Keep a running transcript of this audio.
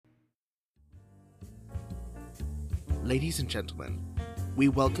Ladies and gentlemen, we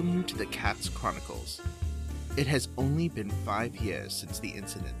welcome you to the Katz Chronicles. It has only been 5 years since the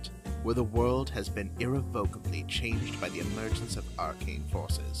incident, where the world has been irrevocably changed by the emergence of arcane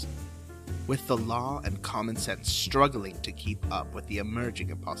forces. With the law and common sense struggling to keep up with the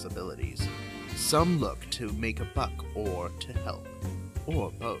emerging impossibilities, some look to make a buck or to help, or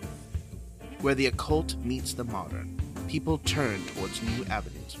both. Where the occult meets the modern, people turn towards new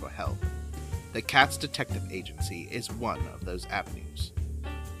avenues for help. The Katz Detective Agency is one of those avenues.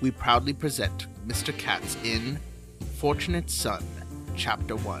 We proudly present Mr. Katz in Fortunate Son,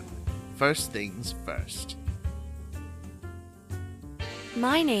 Chapter 1, First Things First.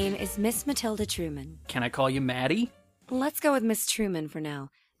 My name is Miss Matilda Truman. Can I call you Maddie? Let's go with Miss Truman for now.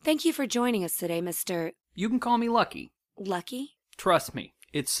 Thank you for joining us today, Mr. You can call me Lucky. Lucky? Trust me,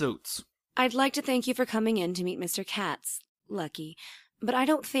 it suits. I'd like to thank you for coming in to meet Mr. Katz, Lucky, but I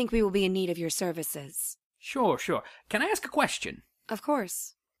don't think we will be in need of your services. Sure. Can I ask a question? Of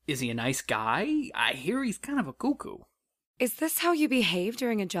course. Is he a nice guy? I hear he's kind of a cuckoo. Is this how you behave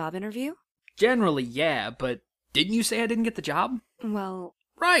during a job interview? Generally, yeah, but didn't you say I didn't get the job? Well...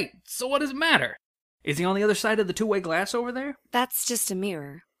 Right, so what does it matter? Is he on the other side of the two-way glass over there? That's just a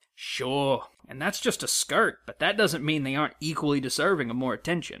mirror. Sure, and that's just a skirt, but that doesn't mean they aren't equally deserving of more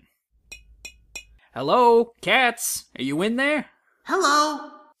attention. Hello, Katz, are you in there?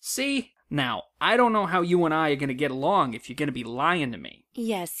 Hello. See? Now, I don't know how you and I are going to get along if you're going to be lying to me.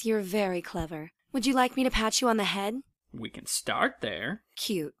 Yes, you're very clever. Would you like me to pat you on the head? We can start there.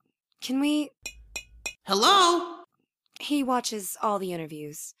 Cute. Can we... Hello. He watches all the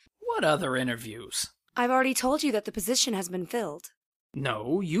interviews. What other interviews? I've already told you that the position has been filled.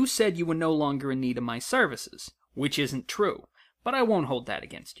 No, you said you were no longer in need of my services, which isn't true, but I won't hold that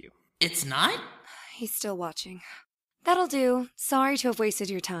against you. It's not? He's still watching. That'll do. Sorry to have wasted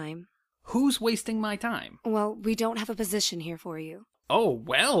your time. Who's wasting my time? Well, we don't have a position here for you. Oh,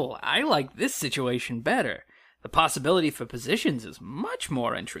 well, I like this situation better. The possibility for positions is much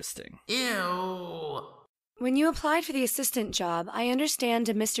more interesting. Ew. When you applied for the assistant job, I understand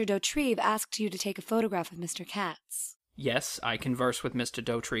Mr. Dautrive asked you to take a photograph of Mr. Katz. Yes, I converse with Mr.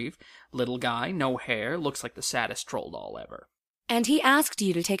 Dautrive. Little guy, no hair, looks like the saddest troll doll ever. And he asked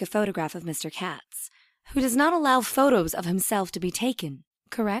you to take a photograph of Mr. Katz, who does not allow photos of himself to be taken,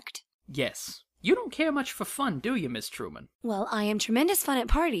 correct? Yes. You don't care much for fun, do you, Miss Truman? Well, I am tremendous fun at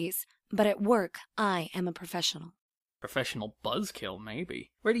parties, but at work, I am a professional. Professional buzzkill,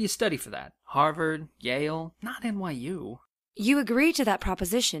 maybe. Where do you study for that? Harvard? Yale? Not NYU. You agreed to that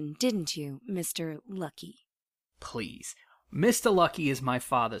proposition, didn't you, Mr. Lucky? Please. Mr. Lucky is my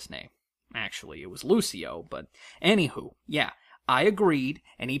father's name. Actually, it was Lucio, but anywho, yeah, I agreed,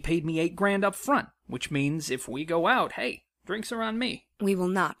 and he paid me $8,000 up front, which means if we go out, hey, drinks are on me. We will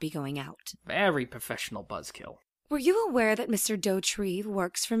not be going out. Very professional buzzkill. Were you aware that Mr. Dautrive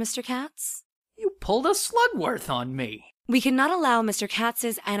works for Mr. Katz? You pulled a Slugworth on me. We cannot allow Mr.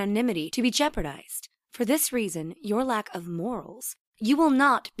 Katz's anonymity to be jeopardized. For this reason, your lack of morals, you will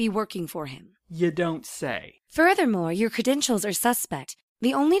not be working for him. You don't say. Furthermore, your credentials are suspect.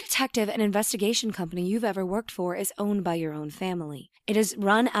 The only detective and investigation company you've ever worked for is owned by your own family. It is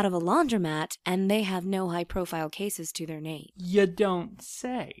run out of a laundromat, and they have no high-profile cases to their name. You don't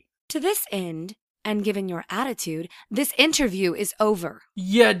say. To this end, and given your attitude, this interview is over.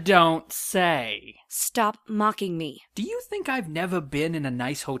 You don't say. Stop mocking me. Do you think I've never been in a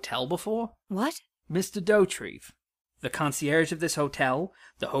nice hotel before? What? Mr. Dautrive, the concierge of this hotel,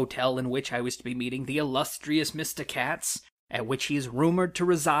 the hotel in which I was to be meeting the illustrious Mr. Katz, at which he is rumored to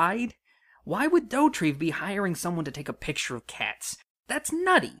reside? Why would Dautrive be hiring someone to take a picture of Katz? That's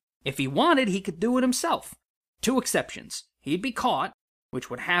nutty. If he wanted, he could do it himself. 2 exceptions. He'd be caught, which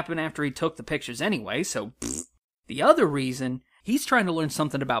would happen after he took the pictures anyway, so pfft. The other reason, he's trying to learn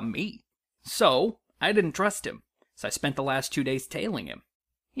something about me. So, I didn't trust him, so I spent the last 2 days tailing him.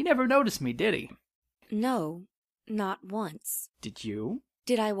 He never noticed me, did he? No, not once. Did you?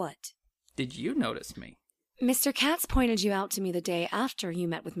 Did I what? Did you notice me? Mr. Katz pointed you out to me the day after you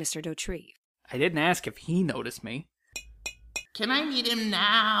met with Mr. Dautrive. I didn't ask if he noticed me. Can I meet him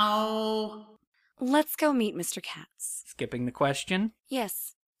now? Let's go meet Mr. Katz. Skipping the question?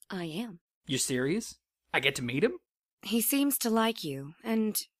 Yes, I am. You're serious? I get to meet him? He seems to like you,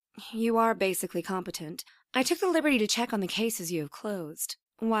 and you are basically competent. I took the liberty to check on the cases you have closed.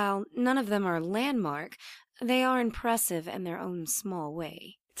 While none of them are landmark, they are impressive in their own small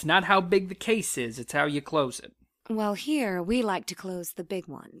way. It's not how big the case is, it's how you close it. Well, here, we like to close the big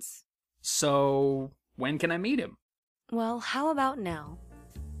ones. So, when can I meet him? Well, how about now?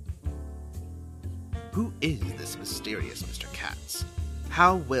 Who is this mysterious Mr. Katz?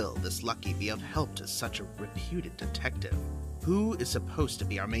 How will this Lucky be of help to such a reputed detective? Who is supposed to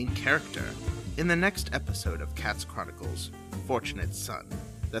be our main character? In the next episode of Katz Chronicles, Fortunate Son,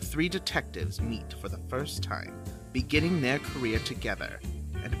 the three detectives meet for the first time, beginning their career together,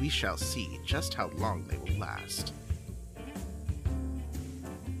 and we shall see just how long they will last.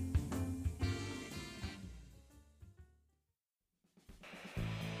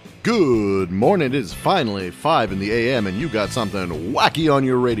 Good morning. It is finally 5 in the a.m. and you got something wacky on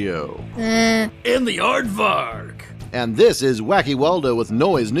your radio. In the aardvark. And this is Wacky Waldo with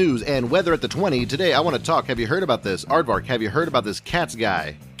noise, news, and weather at the 20. Today I want to talk. Have you heard about this? Aardvark, have you heard about this Katz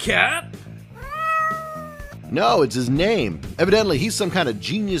guy? Cat? No, it's his name. Evidently, he's some kind of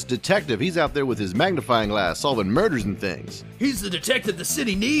genius detective. He's out there with his magnifying glass solving murders and things. He's the detective the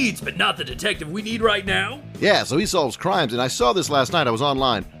city needs, but not the detective we need right now. Yeah, so he solves crimes, and I saw this last night. I was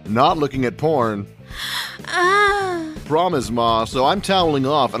online, not looking at porn. Promise, Ma. So I'm toweling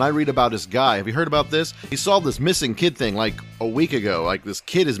off, and I read about this guy. Have you heard about this? He solved this missing kid thing like a week ago. Like, this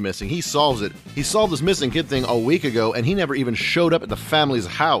kid is missing. He solves it. He solved this missing kid thing a week ago, and he never even showed up at the family's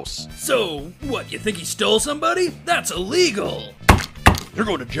house. So, what, you think he stole somebody? That's illegal. You're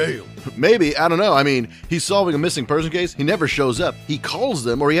going to jail. Maybe, I don't know. I mean, he's solving a missing person case. He never shows up. He calls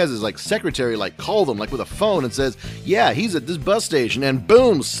them, or he has his secretary call them with a phone and says, yeah, he's at this bus station, and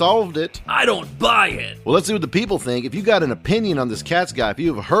boom, solved it. I don't buy it. Well, let's see what the people think. If you got an opinion on this Katz guy, if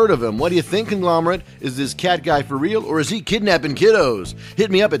you've heard of him, what do you think, conglomerate? Is this cat guy for real, or is he kidnapping kiddos? Hit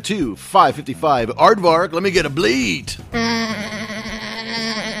me up at 2-555 Aardvark. Let me get a bleat.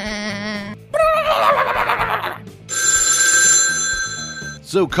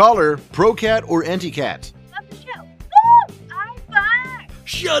 So caller, pro-cat or anti-cat? Love the show. Woo! I'm back.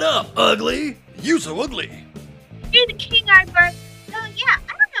 Shut up, ugly. You so ugly. You're the king, Aardvark. So yeah,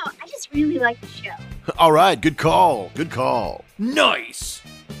 I don't know. I just really like the show. All right, good call. Good call. Nice.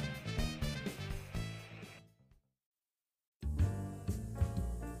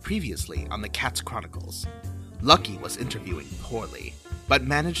 Previously on the Katz Chronicles, Lucky was interviewing poorly, but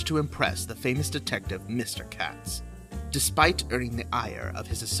managed to impress the famous detective Mr. Katz, despite earning the ire of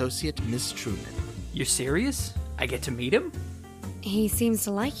his associate Miss Truman. You're serious? I get to meet him? He seems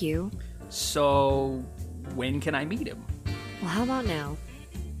to like you. So, when can I meet him? Well, how about now?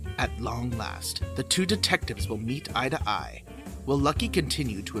 At long last, the two detectives will meet eye to eye. Will Lucky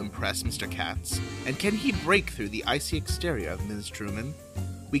continue to impress Mr. Katz, and can he break through the icy exterior of Ms. Truman?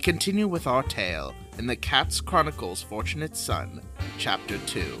 We continue with our tale in the Katz Chronicles Fortunate Son, Chapter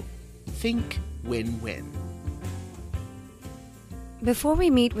 2. Think Win-Win. Before we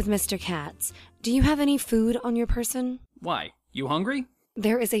meet with Mr. Katz, do you have any food on your person? Why? You hungry?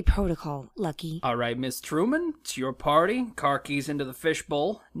 There is a protocol, Lucky. All right, Miss Truman, it's your party. Car keys into the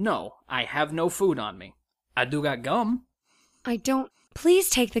fishbowl. No, I have no food on me. I do got gum. I don't...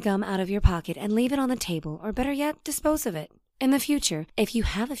 Please take the gum out of your pocket and leave it on the table, or better yet, dispose of it. In the future, if you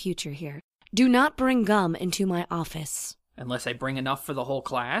have a future here, do not bring gum into my office. Unless I bring enough for the whole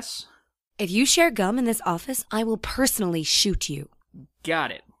class? If you share gum in this office, I will personally shoot you.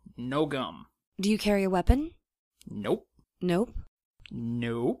 Got it. No gum. Do you carry a weapon? Nope. Nope.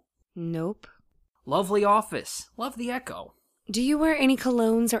 Nope. Nope. Lovely office. Love the echo. Do you wear any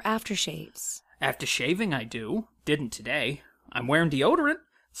colognes or aftershaves? After shaving, I do. Didn't today. I'm wearing deodorant.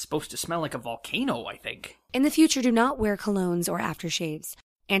 It's supposed to smell like a volcano, I think. In the future, do not wear colognes or aftershaves.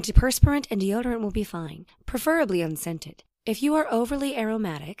 Antiperspirant and deodorant will be fine, preferably unscented. If you are overly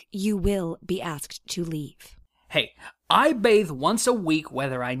aromatic, you will be asked to leave. Hey, I bathe once a week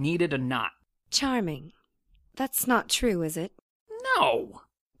whether I need it or not. Charming. That's not true, is it? No.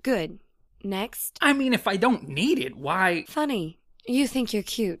 Good. Next. I mean, if I don't need it, why... Funny. You think you're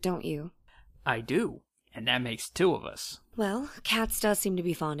cute, don't you? I do. And that makes two of us. Well, Katz does seem to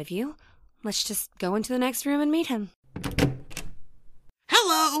be fond of you. Let's just go into the next room and meet him.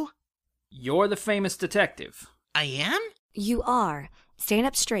 Hello! You're the famous detective. I am? You are. Stand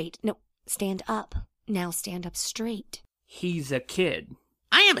up straight. No, stand up. Now stand up straight. He's a kid.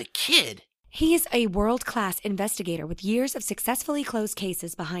 I am a kid. He is a world-class investigator with years of successfully closed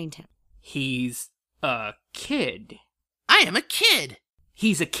cases behind him. He's a kid. I am a kid.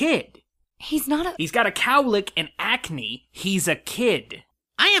 He's a kid. He's not a... He's got a cowlick and acne. He's a kid.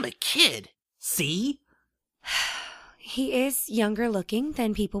 I am a kid. See? He is younger looking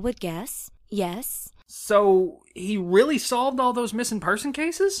than people would guess. Yes. So, he really solved all those missing person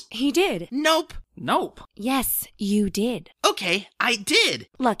cases? He did. Nope. Nope. Yes, you did. Okay, I did.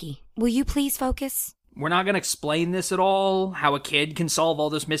 Lucky, will you please focus? We're not gonna explain this at all? How a kid can solve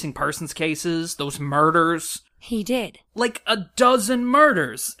all those missing persons cases? Those murders? He did. Like a dozen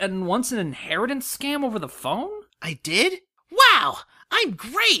murders, and once an inheritance scam over the phone? I did? Wow! I'm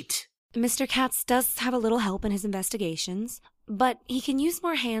great! Mr. Katz does have a little help in his investigations, but he can use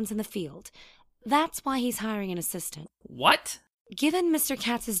more hands in the field. That's why he's hiring an assistant. What? Given Mr.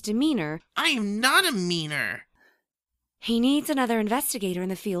 Katz's demeanor, I am not a meaner. he needs another investigator in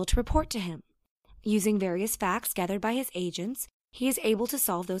the field to report to him. Using various facts gathered by his agents, he is able to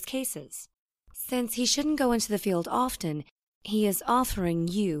solve those cases. Since he shouldn't go into the field often, he is offering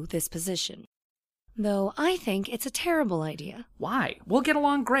you this position. Though I think it's a terrible idea. Why? We'll get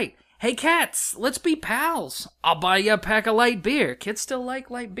along great. Hey, Katz, let's be pals. I'll buy you a pack of light beer. Kids still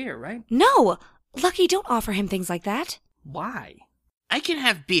like light beer, right? No! Lucky, don't offer him things like that. Why? I can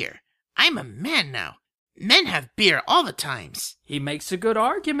have beer. I'm a man now. Men have beer all the times. He makes a good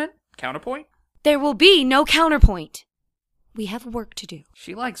argument. Counterpoint? There will be no counterpoint. We have work to do.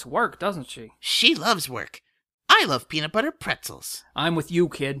 She likes work, doesn't she? She loves work. I love peanut butter pretzels. I'm with you,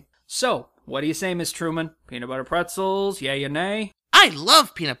 kid. So, what do you say, Miss Truman? Peanut butter pretzels, yay or nay? I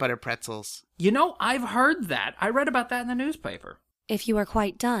love peanut butter pretzels. You know, I've heard that. I read about that in the newspaper. If you are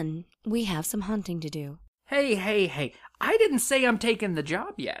quite done, we have some hunting to do. Hey. I didn't say I'm taking the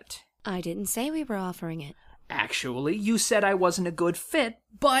job yet. I didn't say we were offering it. Actually, you said I wasn't a good fit,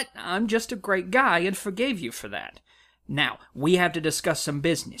 but I'm just a great guy and forgave you for that. Now, we have to discuss some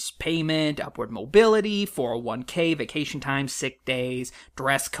business. Payment, upward mobility, 401k, vacation time, sick days,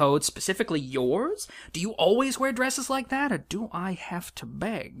 dress code, specifically yours? Do you always wear dresses like that, or do I have to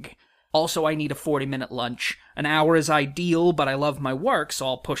beg? Also, I need a 40-minute lunch. An hour is ideal, but I love my work, so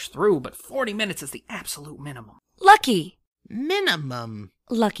I'll push through, but 40 minutes is the absolute minimum. Lucky! Minimum.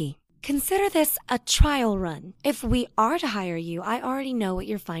 Lucky. Consider this a trial run. If we are to hire you, I already know what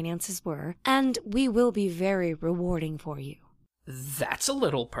your finances were, and we will be very rewarding for you. That's a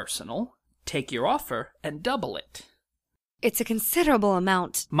little personal. Take your offer and double it. It's a considerable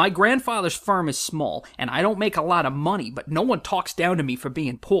amount. My grandfather's firm is small, and I don't make a lot of money, but no one talks down to me for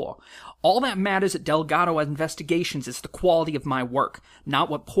being poor. All that matters at Delgado Investigations is the quality of my work,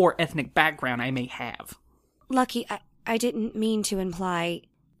 not what poor ethnic background I may have. Lucky, I didn't mean to imply...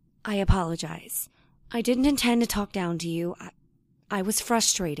 I apologize. I didn't intend to talk down to you. I was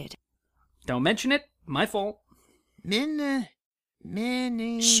frustrated. Don't mention it. My fault.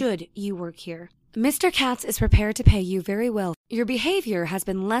 Should you work here? Mr. Katz is prepared to pay you very well. Your behavior has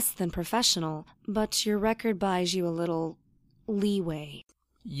been less than professional, but your record buys you a little leeway.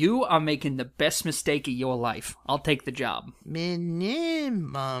 You are making the best mistake of your life. I'll take the job.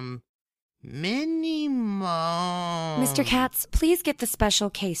 Minimum. Mr. Katz, please get the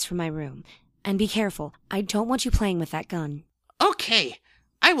special case from my room. And be careful. I don't want you playing with that gun. Okay,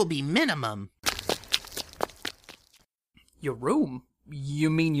 I will be minimum. Your room?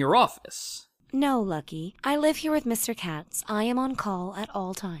 You mean your office? No, Lucky. I live here with Mr. Katz. I am on call at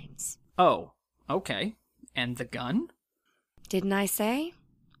all times. Oh, okay. And the gun? Didn't I say?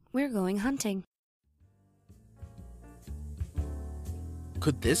 We're going hunting.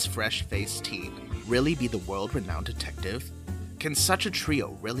 Could this fresh-faced teen really be the world-renowned detective? Can such a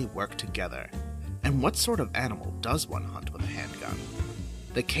trio really work together? And what sort of animal does one hunt with a handgun?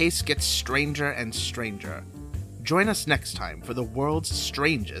 The case gets stranger and stranger. Join us next time for the world's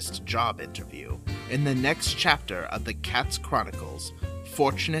strangest job interview in the next chapter of the Katz Chronicles,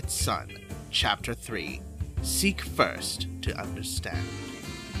 Fortunate Son, Chapter 3, Seek First to Understand.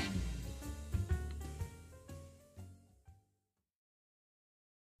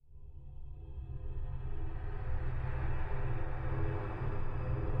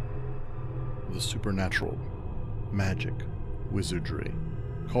 The supernatural, magic, wizardry.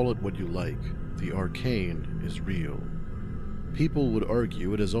 Call it what you like, the arcane is real. People would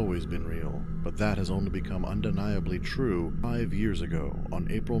argue it has always been real, but that has only become undeniably true 5 years ago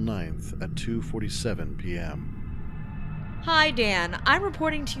on April 9th at 2:47 p.m. Hi, Dan. I'm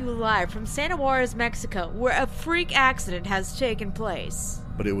reporting to you live from Santa Juarez, Mexico, where a freak accident has taken place.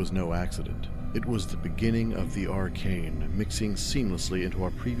 But it was no accident. It was the beginning of the arcane, mixing seamlessly into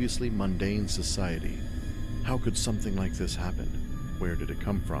our previously mundane society. How could something like this happen? Where did it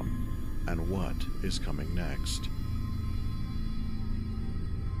come from? And what is coming next?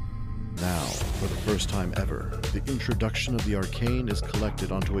 Now, for the first time ever, the introduction of the arcane is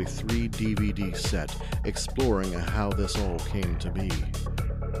collected onto a 3-DVD set, exploring how this all came to be.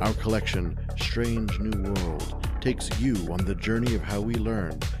 Our collection, Strange New World, takes you on the journey of how we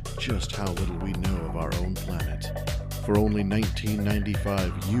learned just how little we know of our own planet. For only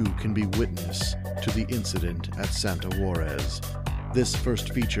 $19.95, you can be witness to the incident at Santa Juarez. This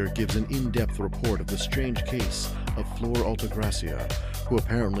first feature gives an in-depth report of the strange case of Flor Altagracia, who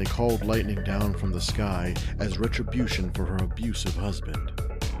apparently called lightning down from the sky as retribution for her abusive husband.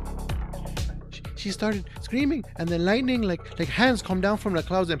 she started screaming, and then lightning, like hands come down from the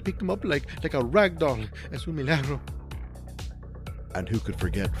clouds and picked him up like a rag doll. Es un milagro. And who could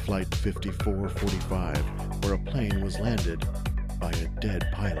forget Flight 5445, where a plane was landed by a dead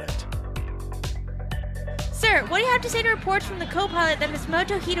pilot? Sir, what do you have to say to reports from the co-pilot that Miss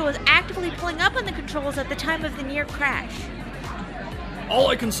Motohito was actively pulling up on the controls at the time of the near crash? All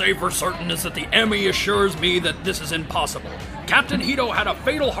I can say for certain is that the ME assures me that this is impossible. Captain Hito had a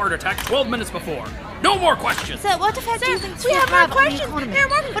fatal heart attack 12 minutes before. No more questions! So what effect do you think we have more questions! What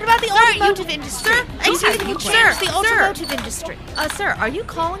about the automotive industry? The automotive industry. Sir, are you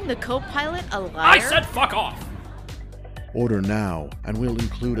calling the co-pilot a liar? I said fuck off! Order now, and we'll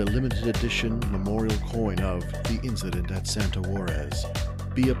include a limited edition memorial coin of the incident at Santa Juarez.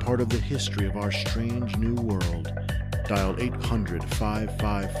 Be a part of the history of our strange new world. Dial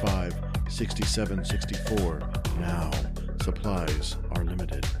 800-555-6764 now. Supplies are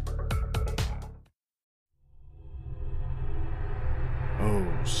limited. Oh,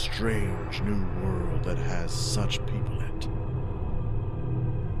 strange new world that has such people in it.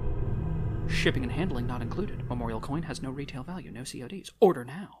 Shipping and handling not included. Memorial coin has no retail value, no CODs. Order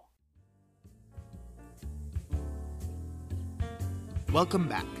now. Welcome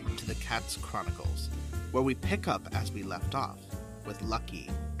back to the Katz Chronicles, where we pick up as we left off, with Lucky,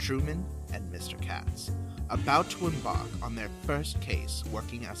 Truman, and Mr. Katz, about to embark on their first case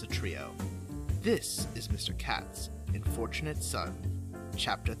working as a trio. This is Mr. Katz, Unfortunate Son,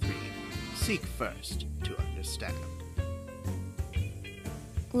 Chapter 3, Seek First to Understand.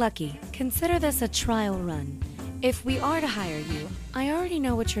 Lucky, consider this a trial run. If we are to hire you, I already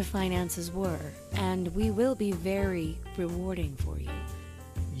know what your finances were, and we will be very rewarding for you.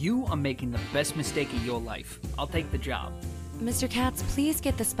 You are making the best mistake of your life. I'll take the job. Mr. Katz, please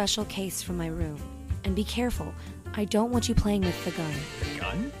get the special case from my room. And be careful, I don't want you playing with the gun. The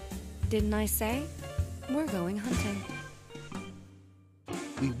gun? Didn't I say? We're going hunting.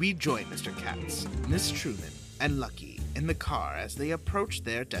 We rejoin Mr. Katz, Miss Truman, and Lucky in the car as they approach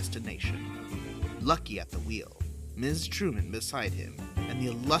their destination. Lucky at the wheel, Ms. Truman beside him, and the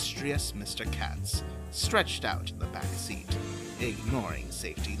illustrious Mr. Katz stretched out in the back seat, ignoring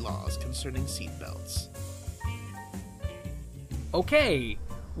safety laws concerning seatbelts. Okay,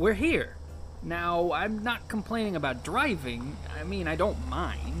 we're here. Now, I'm not complaining about driving. I mean, I don't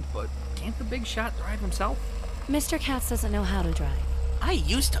mind, but can't the big shot drive himself? Mr. Katz doesn't know how to drive. I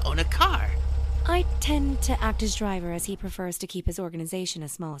used to own a car. I tend to act as driver as he prefers to keep his organization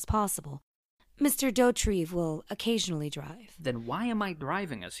as small as possible. Mr. Dautrive will occasionally drive. Then why am I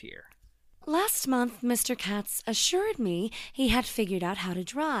driving us here? Last month, Mr. Katz assured me he had figured out how to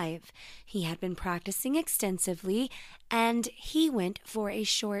drive. He had been practicing extensively, and he went for a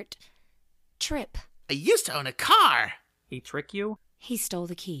short trip. I used to own a car. He trick you? He stole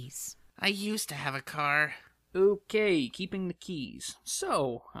the keys. I used to have a car. Okay, keeping the keys.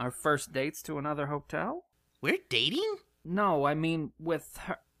 So, our first date's to another hotel? We're dating? No, I mean with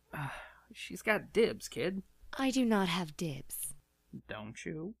her. She's got dibs, kid. I do not have dibs. Don't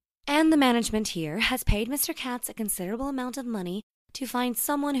you? And the management here has paid Mr. Katz a considerable amount of money to find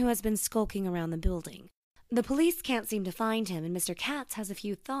someone who has been skulking around the building. The police can't seem to find him, and Mr. Katz has a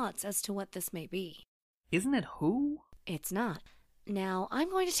few thoughts as to what this may be. Isn't it who? It's not. Now, I'm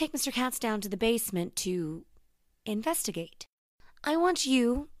going to take Mr. Katz down to the basement to investigate. I want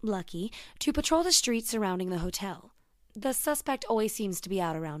you, Lucky, to patrol the streets surrounding the hotel. The suspect always seems to be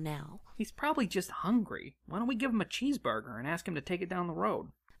out around now. He's probably just hungry. Why don't we give him a cheeseburger and ask him to take it down the road?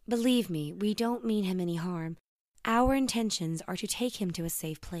 Believe me, we don't mean him any harm. Our intentions are to take him to a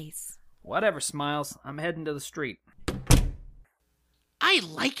safe place. Whatever, Smiles. I'm heading to the street. I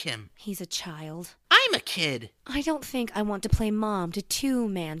like him. He's a child. I'm a kid. I don't think I want to play mom to two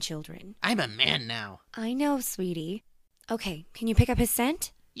man-children. I'm a man now. I know, sweetie. Okay, can you pick up his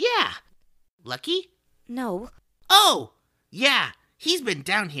scent? Yeah. Lucky? No. Oh, yeah. He's been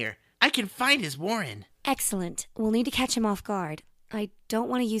down here. I can find his warren. Excellent. We'll need to catch him off guard. I don't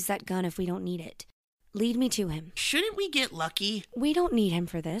want to use that gun if we don't need it. Lead me to him. Shouldn't we get Lucky? We don't need him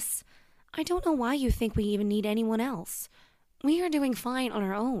for this. I don't know why you think we even need anyone else. We are doing fine on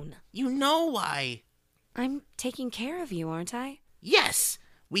our own. You know why. I'm taking care of you, aren't I? Yes.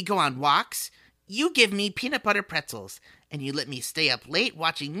 We go on walks. You give me peanut butter pretzels. And you let me stay up late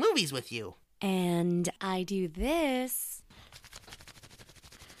watching movies with you. And I do this.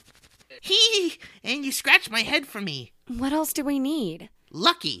 And you scratch my head for me. What else do we need?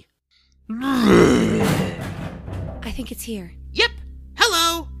 Lucky. I think it's here. Yep.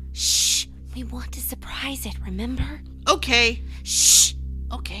 Hello. Shh. We want to surprise it, remember? Okay. Shh.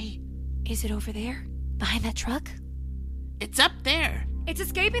 Okay. Is it over there? Behind that truck? It's up there. It's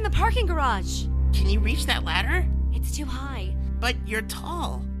escaping the parking garage. Can you reach that ladder? It's too high. But you're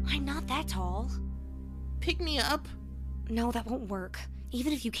tall. I'm not that tall. Pick me up. No, that won't work.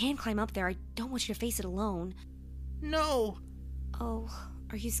 Even if you can climb up there, I don't want you to face it alone. No. Oh,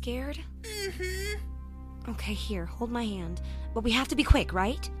 are you scared? Mm-hmm. Okay, here, hold my hand. But we have to be quick,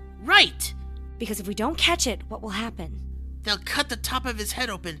 right? Right! Because if we don't catch it, what will happen? They'll cut the top of his head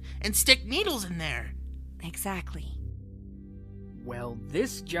open and stick needles in there. Exactly. Well,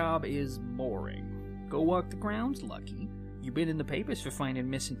 this job is boring. Go walk the grounds, Lucky. You've been in the papers for finding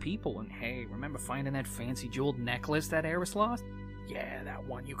missing people, and hey, remember finding that fancy jeweled necklace that heiress lost? Yeah, that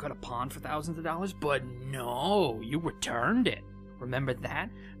one you could have pawned for thousands of dollars, but no, you returned it. Remember that?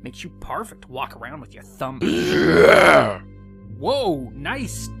 Makes you perfect to walk around with your thumb. Whoa,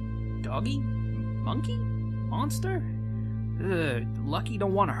 nice. Doggy? Monkey? Monster? Lucky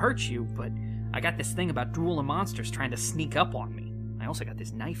don't want to hurt you, but I got this thing about drooling monsters trying to sneak up on me. I also got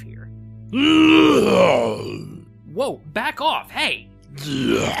this knife here. Whoa, back off, hey!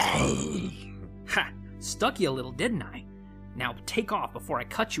 Ha, stuck you a little, didn't I? Now take off before I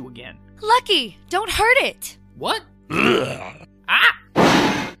cut you again. Lucky, don't hurt it! What?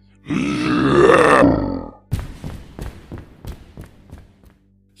 Ah!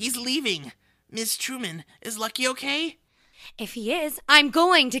 He's leaving. Miss Truman, is Lucky okay? If he is, I'm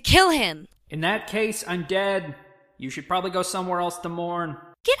going to kill him! In that case, I'm dead. You should probably go somewhere else to mourn.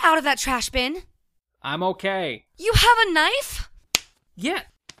 Get out of that trash bin! I'm okay. You have a knife? Yeah,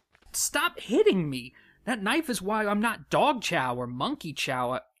 stop hitting me. That knife is why I'm not dog chow or monkey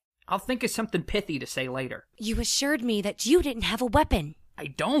chow. I'll think of something pithy to say later. You assured me that you didn't have a weapon. I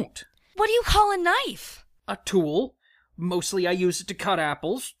don't. What do you call a knife? A tool. Mostly I use it to cut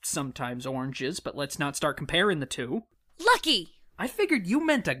apples, sometimes oranges, but let's not start comparing the two. Lucky! I figured you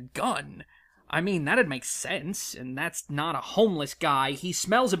meant a gun. I mean, that'd make sense, and that's not a homeless guy. He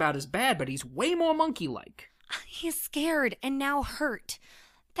smells about as bad, but he's way more monkey-like. He's scared and now hurt.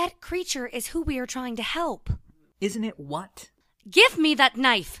 That creature is who we are trying to help. Isn't it what? Give me that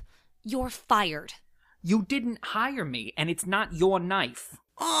knife! You're fired. You didn't hire me, and it's not your knife.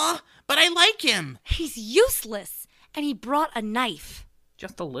 Aw, but I like him. He's useless, and he brought a knife.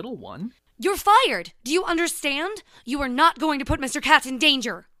 Just a little one. You're fired! Do you understand? You are not going to put Mr. Katz in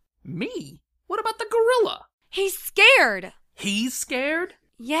danger. Me? What about the gorilla? He's scared. He's scared?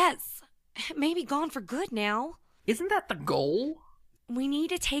 Yes. Maybe gone for good now. Isn't that the goal? We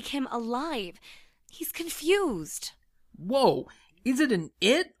need to take him alive. He's confused. Whoa, is it an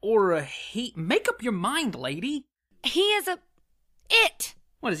it or a he? Make up your mind, lady. He is a... it.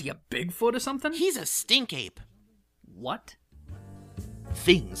 What, is he a Bigfoot or something? He's a stink ape. What?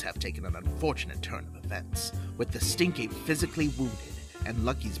 Things have taken an unfortunate turn of events, with the stink ape physically wounded and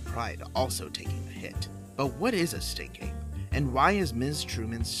Lucky's pride also taking a hit. But what is a stink ape? And why is Ms.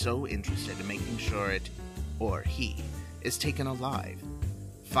 Truman so interested in making sure it, or he, is taken alive?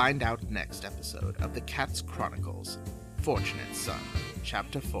 Find out next episode of the Katz Chronicles, Fortunate Son,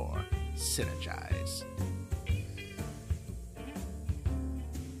 Chapter 4, Synergize.